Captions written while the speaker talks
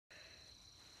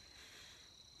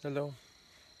Hello.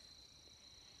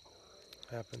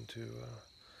 Happen to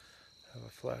have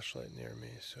a flashlight near me,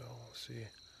 so we'll see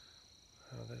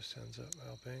how this ends up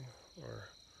helping or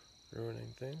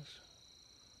ruining things.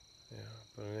 Yeah,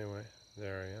 but anyway,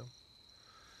 there I am.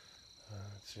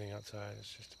 Sitting outside.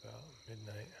 It's just about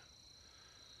midnight.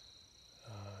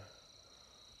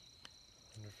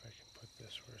 Wonder if I can put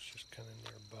this where it's just kind of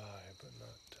nearby, but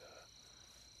not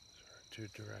sort of too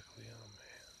directly on me.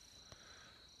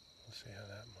 We'll see how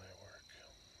that might work.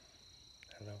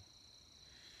 Hello.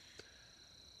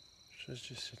 So it's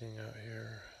just sitting out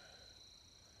here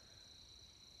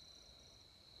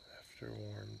after a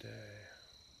warm day.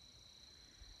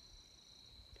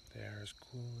 The air is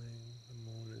cooling, the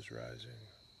moon is rising,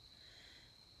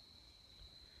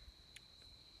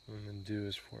 and the dew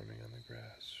is forming on the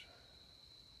grass.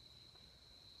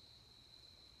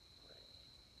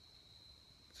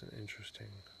 It's an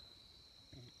interesting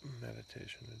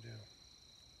meditation to do,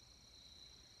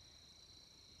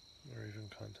 or even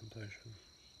contemplation,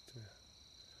 to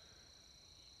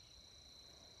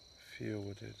feel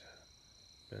what had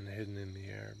been hidden in the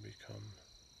air become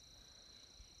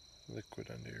liquid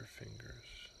under your fingers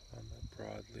on the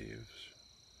broad leaves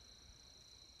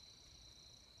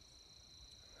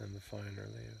and the finer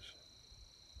leaves.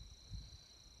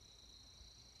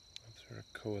 That sort of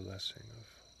coalescing of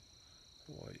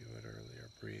what you had earlier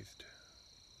breathed.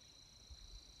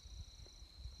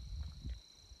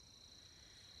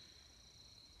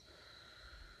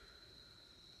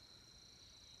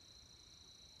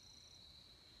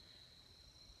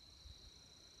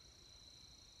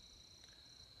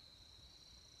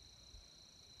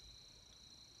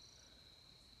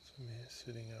 So me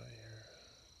sitting out here,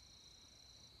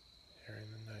 hearing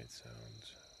the night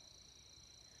sounds,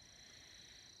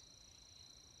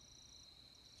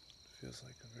 feels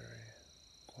like a very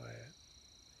quiet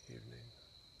evening.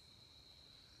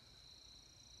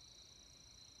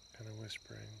 Kind of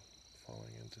whispering,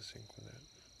 falling into sync with it.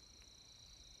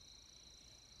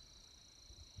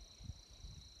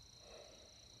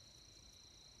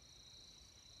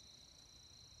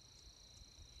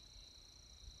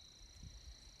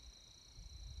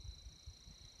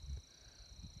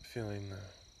 Feeling the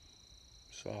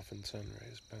softened sun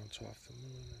rays bounce off the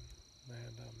moon and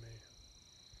land on me.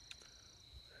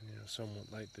 And,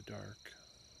 somewhat light the dark,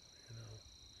 you know,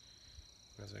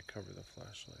 as I cover the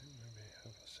flashlight, maybe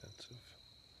have a sense of,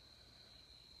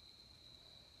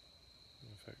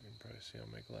 in fact, you can probably see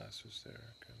on my glasses there,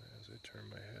 kind of as I turn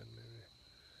my head, maybe.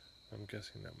 I'm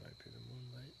guessing that might be the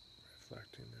moonlight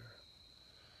reflecting there.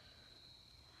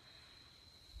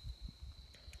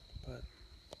 But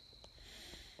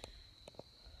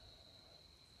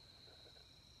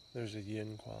there's a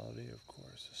yin quality, of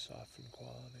course, a softened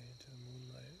quality to the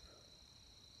moonlight.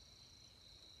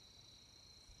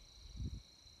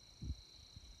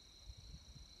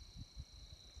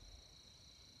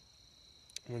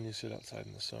 When you sit outside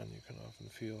in the sun, you can often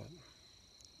feel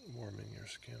it warming your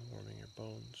skin, warming your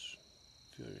bones,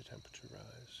 feel your temperature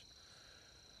rise.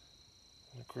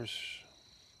 And of course,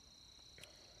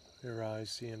 your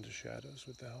eyes see into shadows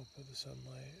with the help of the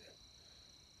sunlight,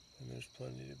 and there's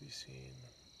plenty to be seen.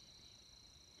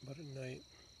 But at night,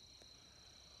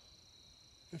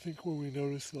 I think when we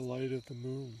notice the light of the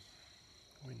moon,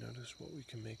 we notice what we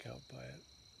can make out by it,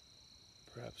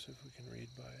 perhaps if we can read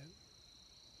by it.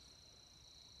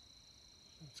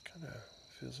 It's kind of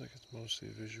feels like it's mostly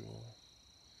visual.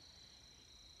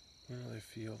 We really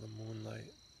feel the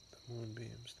moonlight, the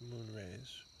moonbeams, the moon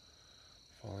rays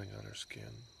falling on our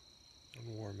skin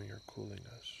and warming or cooling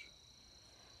us.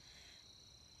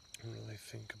 And really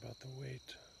think about the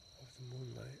weight of the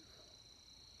moonlight,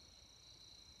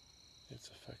 its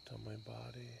effect on my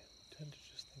body. I tend to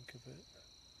just think of it.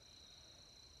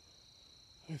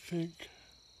 I think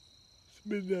it's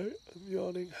midnight, I'm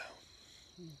yawning.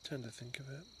 I tend to think of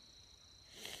it.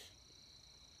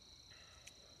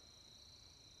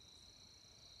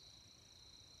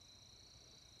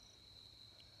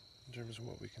 In terms of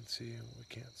what we can see and what we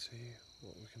can't see,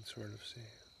 what we can sort of see.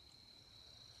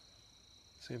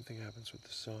 Same thing happens with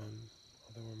the sun,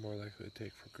 although we're more likely to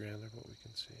take for granted what we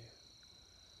can see.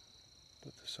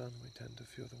 But the sun, we tend to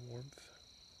feel the warmth.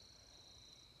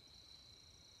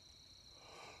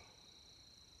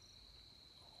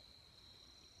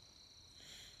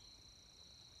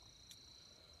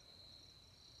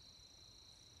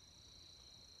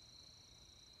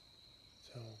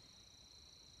 So,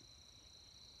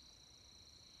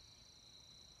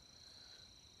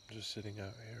 I'm just sitting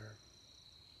out here,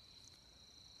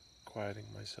 quieting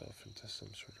myself into some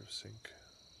sort of sync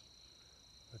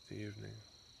with the evening.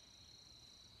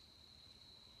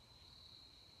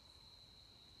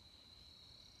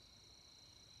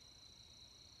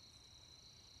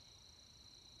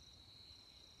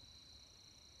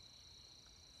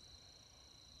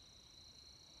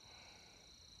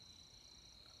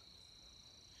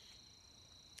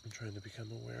 I'm trying to become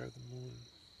aware of the moon.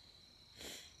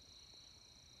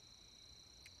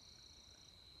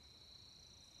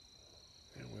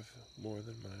 And with more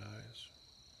than my eyes.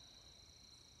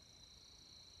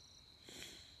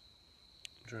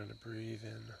 I'm trying to breathe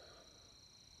in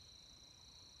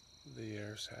the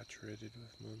air saturated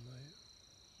with moonlight.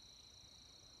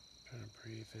 I'm trying to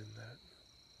breathe in that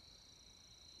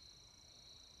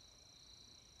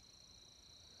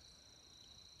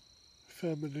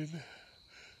feminine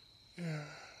air.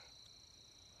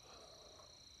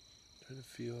 I'm trying to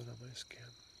feel it on my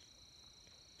skin.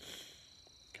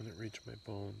 Can it reach my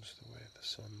bones the way the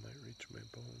sun might reach my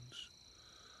bones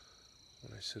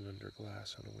when I sit under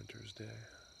glass on a winter's day?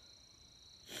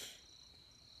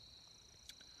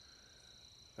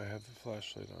 I have the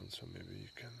flashlight on so maybe you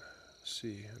can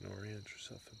see and orient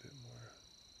yourself a bit more.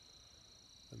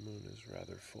 The moon is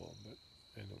rather full, but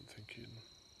I don't think you'd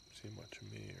see much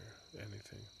of me or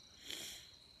anything.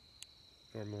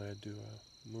 Normally I do a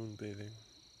moonbathing.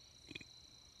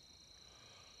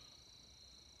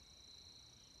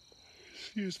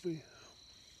 Excuse me.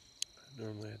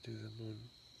 Normally I do the moon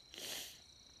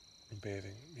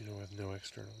bathing, with no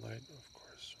external light, of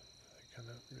course. I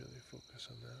cannot really focus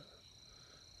on that.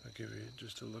 I'll give you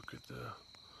just a look at the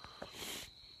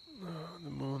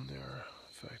moon there.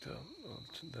 In fact,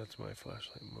 that's my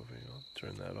flashlight moving. I'll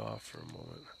turn that off for a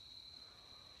moment.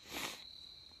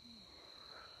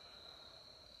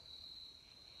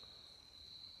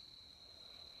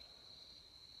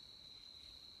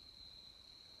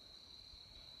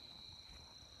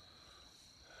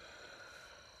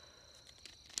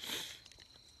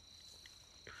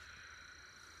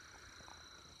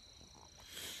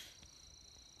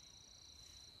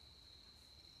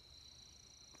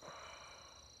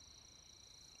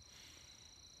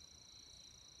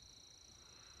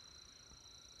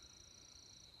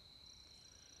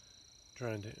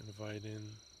 Trying to invite in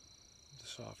the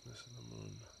softness of the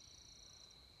moon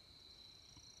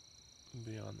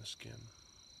beyond the skin.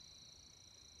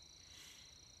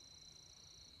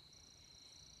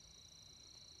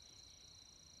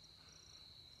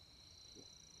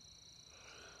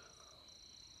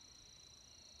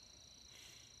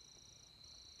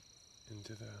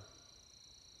 Into the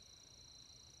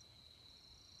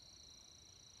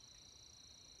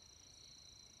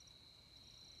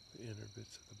inner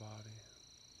bits of the body.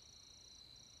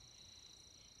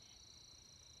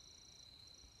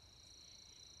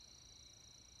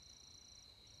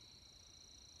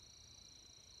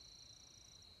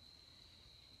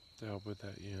 To help with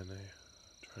that yin, I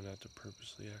try not to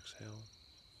purposely exhale.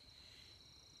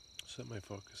 Set my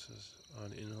focuses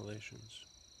on inhalations.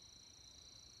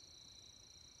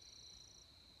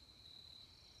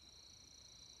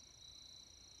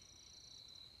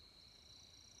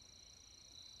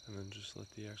 And then just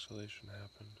let the exhalation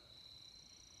happen.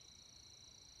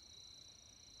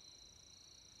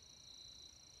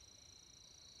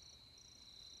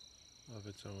 Of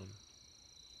its own.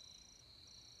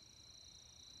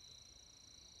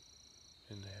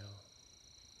 Inhale.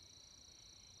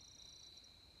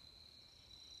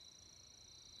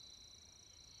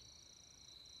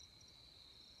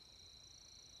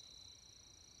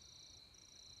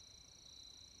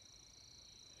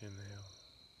 Inhale.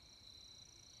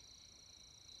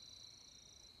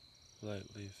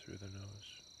 Lightly through the nose.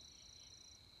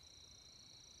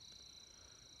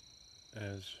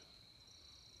 As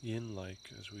yin-like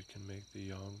as we can make the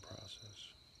yang process.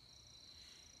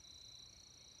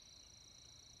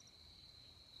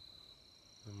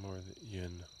 The more the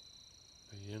yin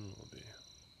will be.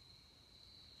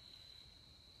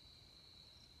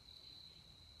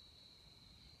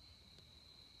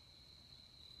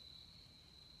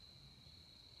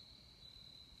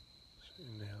 So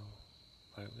inhale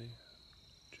lightly,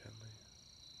 gently.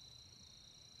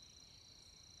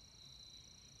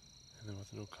 And then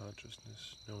with no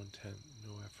consciousness, no intent,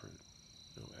 no effort,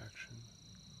 no action,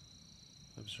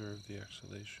 observe the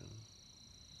exhalation.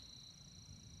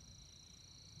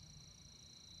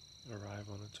 Arrive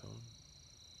on its own,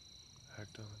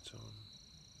 act on its own,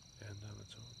 end on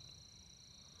its own.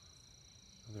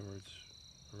 In other words,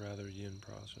 a rather yin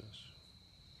process,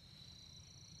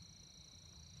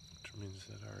 which means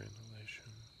that our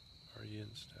inhalation, our yin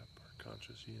step, our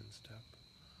conscious yin step,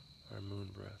 our moon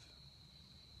breath,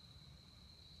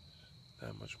 is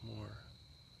that much more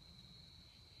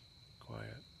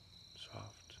quiet,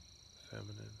 soft,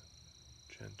 feminine,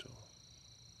 gentle.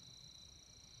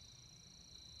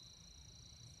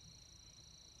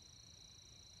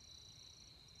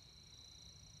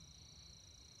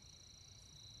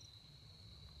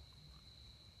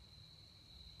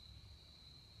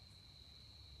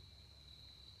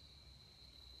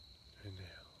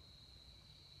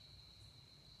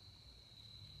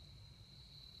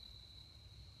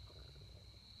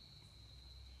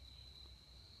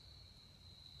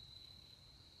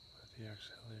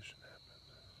 exhalation happened.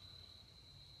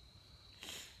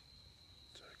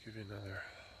 So I'll give you another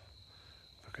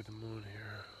look at the moon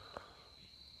here.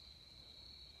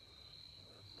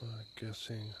 I'm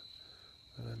guessing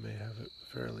that I may have it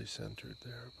fairly centered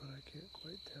there, but I can't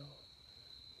quite tell.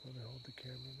 Let me hold the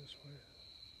camera this way.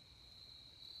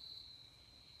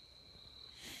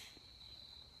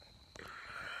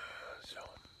 So,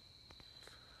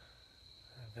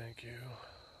 thank you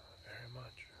very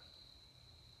much.